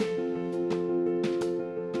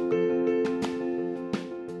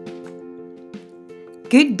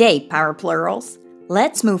Good day, Power Plurals.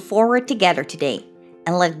 Let's move forward together today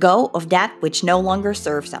and let go of that which no longer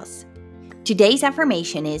serves us. Today's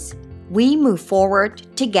affirmation is, we move forward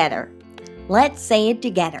together. Let's say it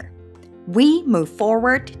together. We move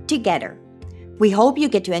forward together. We hope you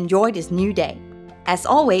get to enjoy this new day. As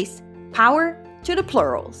always, power to the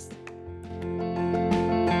plurals.